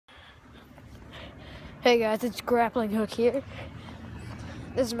Hey guys, it's Grappling Hook here.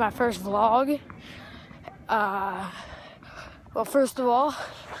 This is my first vlog. Well, first of all,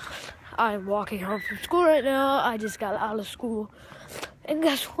 I'm walking home from school right now. I just got out of school. And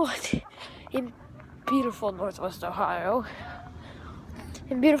guess what? In beautiful Northwest Ohio,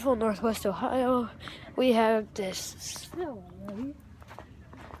 we have this snow.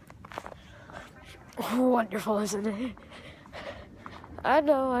 Wonderful, isn't it? I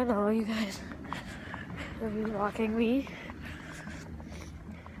know, you guys will be mocking me.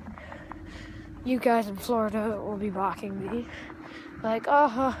 You guys in Florida will be mocking me. Like,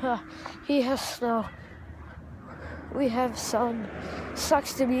 he has snow. We have sun.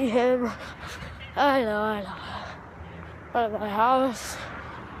 Sucks to be him. I know. At my house.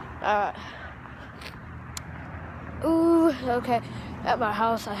 Okay. At my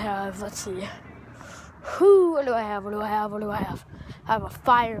house I have, let's see. What do I have? I have a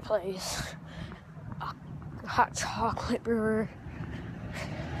fireplace. A hot chocolate brewer.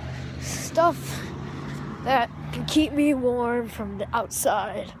 Stuff that can keep me warm from the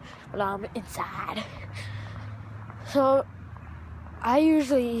outside when I'm inside. So my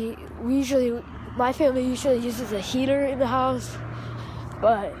family usually uses a heater in the house,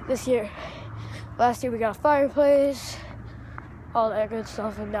 but last year we got a fireplace, all that good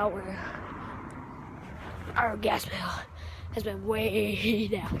stuff, and now our gas bill has been way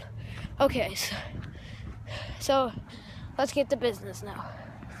down. Okay, so let's get to business now.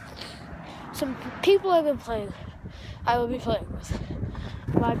 Some people I will be playing with.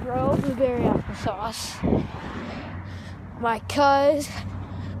 My bro, Blueberry Applesauce. My cuz,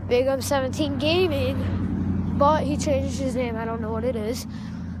 Big 17 Gaming, but he changed his name, I don't know what it is.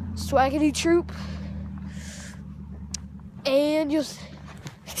 Swaggity Troop. And you'll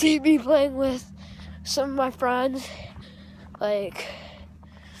see me playing with some of my friends, like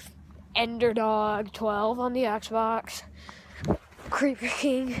Enderdog 12 on the Xbox, Creeper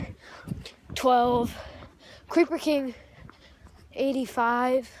King 12, Creeper King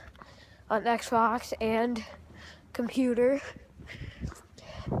 85 on Xbox and computer.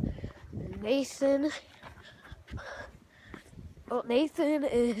 Nathan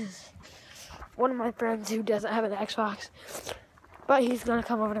is one of my friends who doesn't have an Xbox, but he's gonna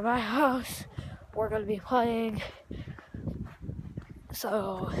come over to my house. We're gonna be playing.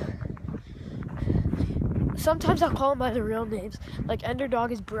 So sometimes I'll call him by the real names. Like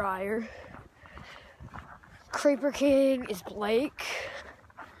Enderdog is Briar. Creeper King is Blake.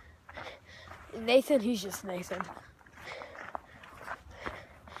 Nathan, he's just Nathan.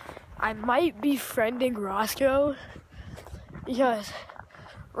 I might be friending Roscoe because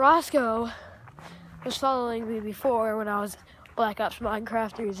Roscoe was following me before when I was Black Ops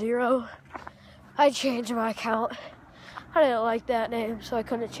Minecraft 3.0. I changed my account. I didn't like that name, so I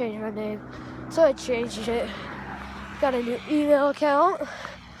couldn't change my name. So I changed it. Got a new email account.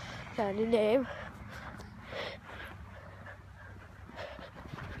 Got a new name.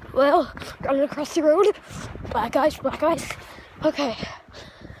 Well, running across the road. Black ice. Okay.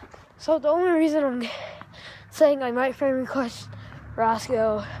 So the only reason I'm saying I might friend request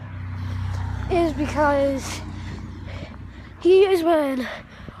Roscoe is because he has been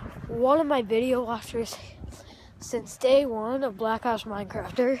one of my video watchers since day one of Black Ops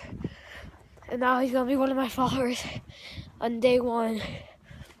Minecrafter, and now he's gonna be one of my followers on day one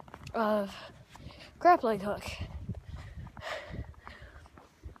of Grappling Hook,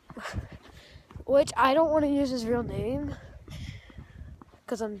 which I don't want to use his real name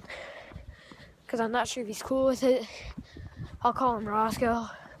because I'm not sure if he's cool with it. I'll call him Roscoe.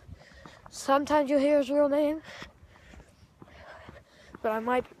 Sometimes you'll hear his real name, but I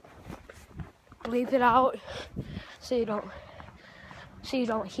might bleep it out so you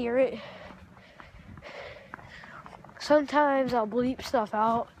don't hear it. Sometimes I'll bleep stuff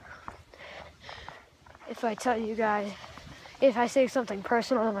out if I tell you guys. If I say something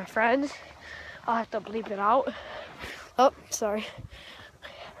personal to my friends, I'll have to bleep it out. Oh, sorry.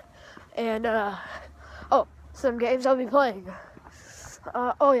 And some games I'll be playing.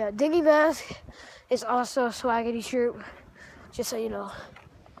 Dingy Mask is also Swaggity Troop. Just so you know.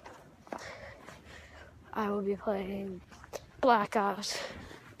 I will be playing Black Ops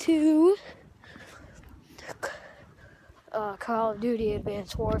 2, Call of Duty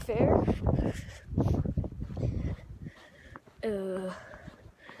Advanced Warfare,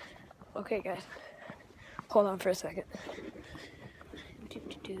 okay guys, hold on for a second. Gotta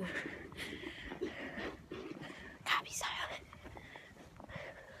be silent.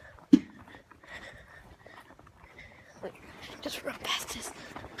 Just run past this.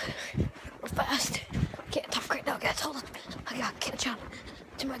 Real fast. Can't talk right now, guys. Hold on. I gotta catch up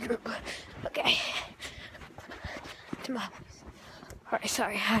to my group. Okay. Alright,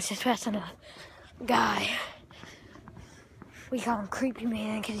 sorry, I was just passing a guy. We call him Creepy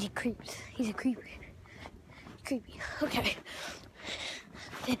Man because he creeps. He's a creeper. Creepy. Okay.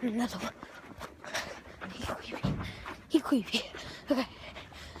 Then another one. He's creepy. He's creepy. Okay.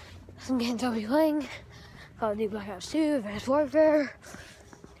 Some games I'll be playing. Call of Duty Black Ops 2, Advanced Warfare,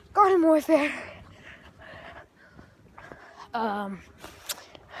 Garden Warfare.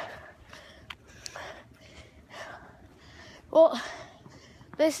 Well,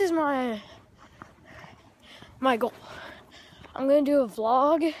 this is my goal. I'm gonna do a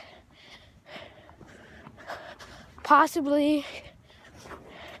vlog, possibly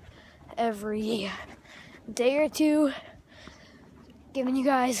every day or two, giving you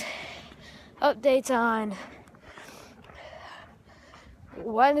guys updates on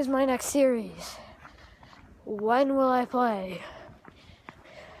when is my next series, when will I play,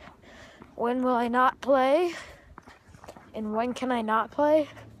 when will I not play, and when can I not play.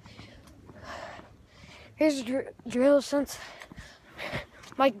 Here's the drill. Since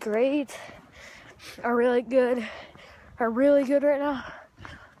my grades are really good right now,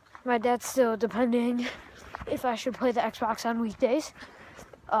 my dad's still debating if I should play the Xbox on weekdays.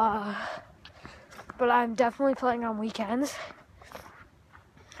 But I'm definitely playing on weekends.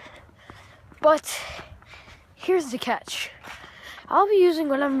 But here's the catch. I'll be using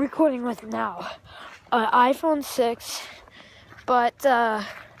what I'm recording with now, an iPhone 6. But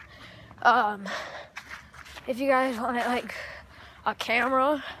if you guys want it like a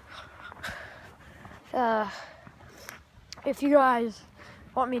camera, if you guys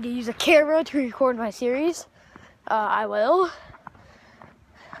want me to use a camera to record my series, I will.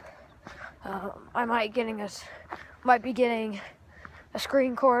 I might be getting a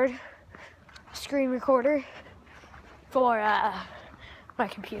screen recorder for my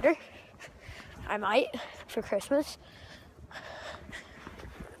computer. I might for Christmas.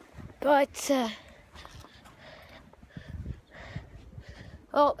 But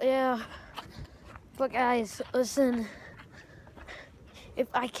well, yeah. But guys, listen. If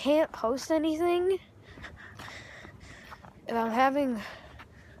I can't post anything, if I'm having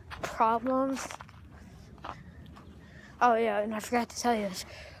problems. Oh yeah, and I forgot to tell you this.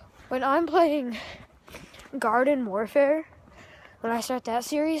 When I'm playing Garden Warfare, when I start that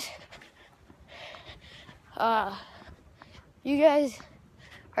series, you guys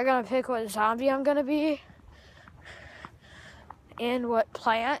are gonna pick what zombie I'm gonna be and what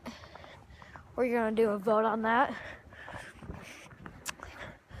plant. We're gonna do a vote on that.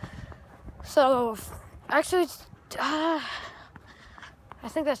 So, actually, I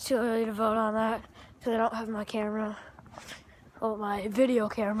think that's too early to vote on that because I don't have my camera. Well, my video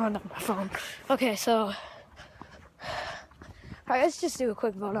camera, not my phone. Okay, so, alright, let's just do a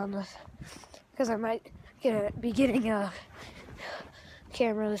quick vote on this because I might be getting a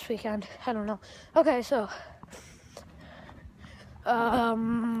camera this weekend. I don't know. Okay, so,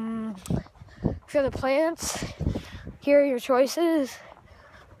 for the plants, here are your choices.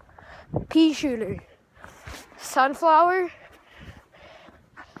 Pea shooter, sunflower,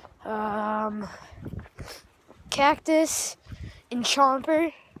 cactus, and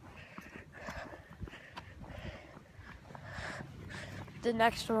chomper. The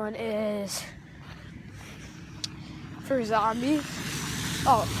next one is for zombie.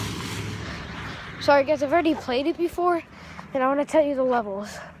 Oh, sorry guys, I've already played it before, and I want to tell you the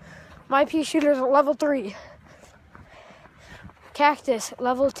levels. My pea shooter is at level 3. Cactus,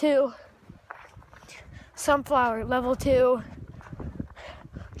 level 2. Sunflower, level 2.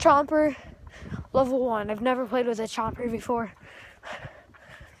 Chomper, level 1. I've never played with a chomper before.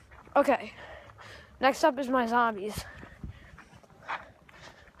 Okay, next up is my zombies.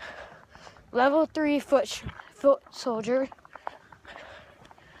 Level 3 foot soldier.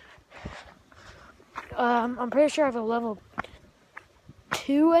 I'm pretty sure I have a level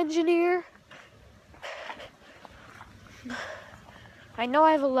 2 engineer. I know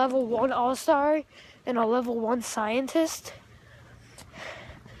I have a level 1 all-star and a level 1 scientist.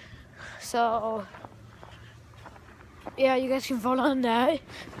 So, yeah, you guys can vote on that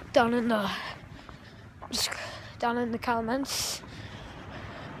down in the comments.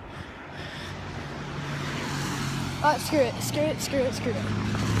 Oh, screw it.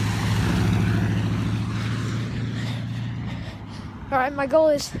 Alright, my goal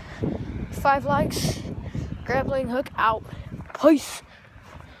is 5 likes. Grappling hook out. Peace.